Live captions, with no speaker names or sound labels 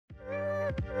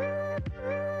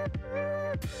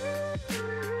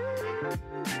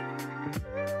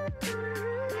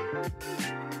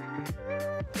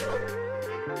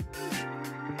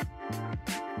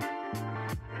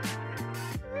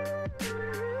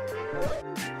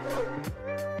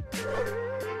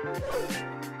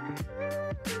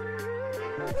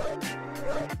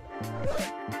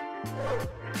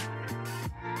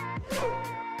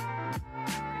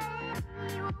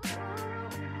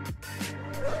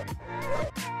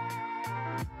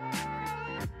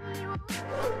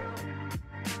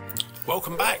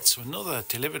Welcome back to another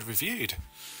Delivered Reviewed.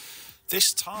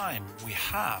 This time we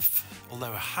have,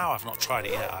 although how I've not tried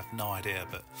it yet, I have no idea,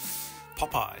 but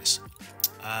Popeyes.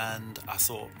 And I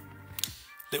thought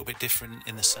a little bit different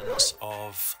in the sense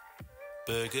of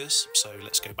burgers. So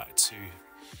let's go back to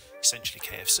essentially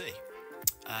KFC.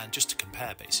 And just to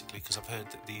compare basically, because I've heard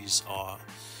that these are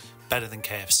better than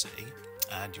KFC,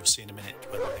 and you'll see in a minute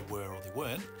whether they were or they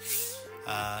weren't.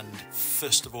 And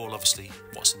first of all, obviously,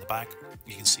 what's in the bag?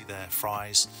 You can see there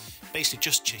fries, basically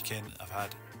just chicken. I've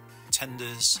had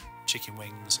tenders, chicken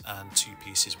wings, and 2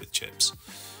 pieces with chips.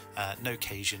 No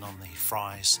Cajun on the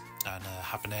fries, and a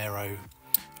habanero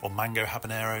or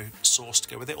Mango-Habanero sauce to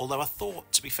go with it. Although I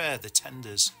thought, to be fair, the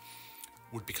tenders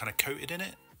would be kind of coated in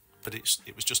it, but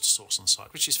it was just a sauce on the side,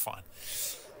 which is fine.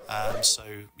 So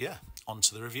yeah, on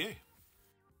to the review.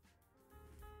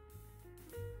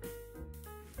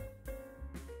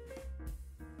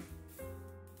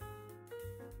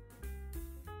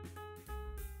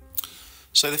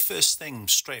 So the first thing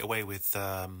straight away with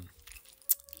a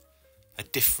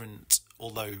different,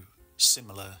 although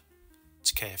similar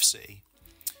to KFC,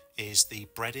 is the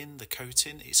breading, the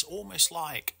coating. It's almost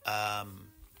like a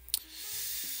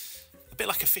bit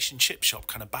like a fish and chip shop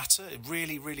kind of batter.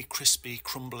 Really, really crispy,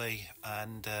 crumbly,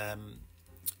 and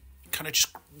kind of just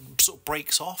sort of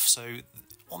breaks off. So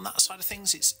on that side of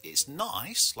things, it's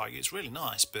nice, like it's really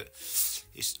nice, but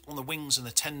it's on the wings and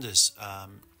the tenders.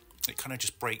 It kind of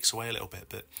just breaks away a little bit.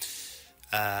 But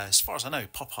as far as I know,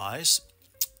 Popeyes,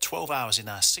 12 hours in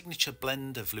our signature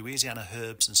blend of Louisiana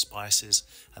herbs and spices,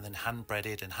 and then hand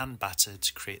breaded and hand battered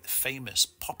to create the famous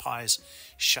Popeyes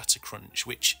Shatter Crunch,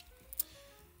 which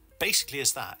basically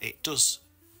is that. It does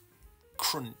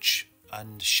crunch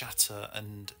and shatter,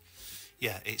 and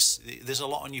yeah, there's a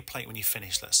lot on your plate when you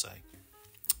finish, let's say.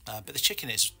 But the chicken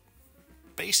is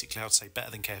basically, I would say, better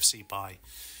than KFC by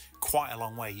quite a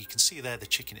long way. You can see there the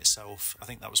chicken itself, I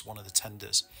think that was one of the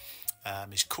tenders,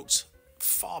 is cooked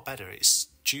far better. It's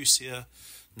juicier,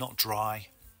 not dry.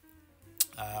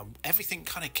 Everything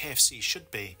kind of KFC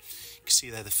should be. You can see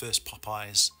there the first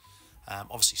Popeyes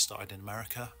obviously started in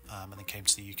America and then came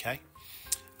to the UK.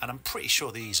 And I'm pretty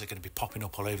sure these are going to be popping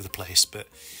up all over the place, but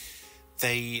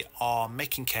they are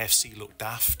making KFC look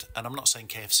daft. And I'm not saying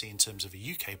KFC in terms of a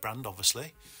UK brand,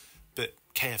 obviously, but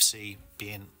KFC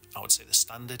being, I would say, the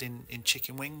standard in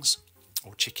chicken wings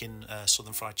or chicken,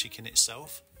 southern fried chicken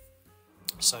itself.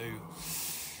 So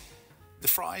the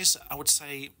fries, I would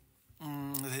say,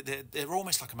 they're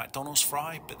almost like a McDonald's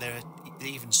fry, but they're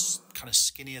even kind of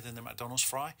skinnier than the McDonald's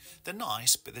fry. They're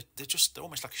nice, but they're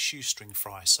almost like a shoestring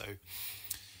fry. So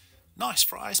nice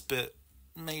fries, but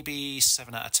maybe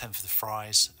 7 out of 10 for the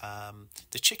fries.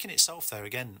 The chicken itself, though,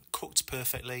 again, cooked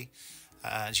perfectly.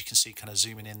 As you can see, kind of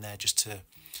zooming in there just to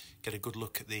get a good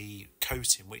look at the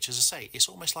coating, which, as I say, it's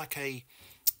almost like a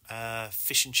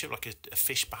fish and chip, like a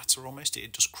fish batter almost.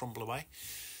 It does crumble away,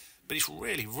 but it's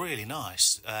really, really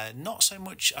nice. Not so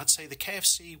much, I'd say, the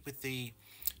KFC with the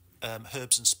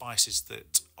herbs and spices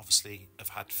that obviously I've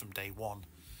had from day one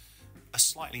are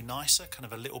slightly nicer, kind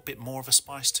of a little bit more of a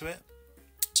spice to it.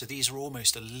 So these are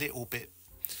almost a little bit,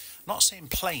 not saying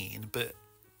plain, but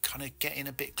kind of getting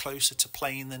a bit closer to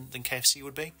plain than KFC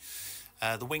would be.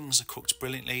 The wings are cooked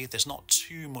brilliantly. There's not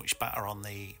too much batter on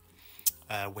the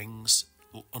wings,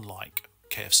 unlike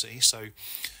KFC. So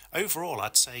overall,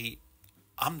 I'd say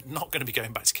I'm not going to be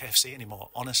going back to KFC anymore.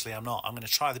 Honestly, I'm not. I'm going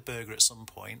to try the burger at some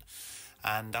point.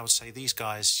 And I would say these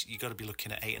guys, you've got to be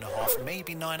looking at 8.5,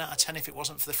 maybe 9 out of 10 if it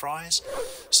wasn't for the fries.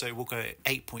 So we'll go at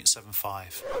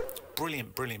 8.75.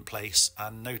 Brilliant, brilliant place.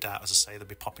 And no doubt, as I say, they'll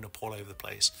be popping up all over the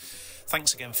place.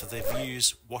 Thanks again for the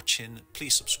views, watching.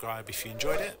 Please subscribe if you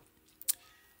enjoyed it.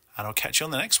 And I'll catch you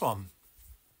on the next one.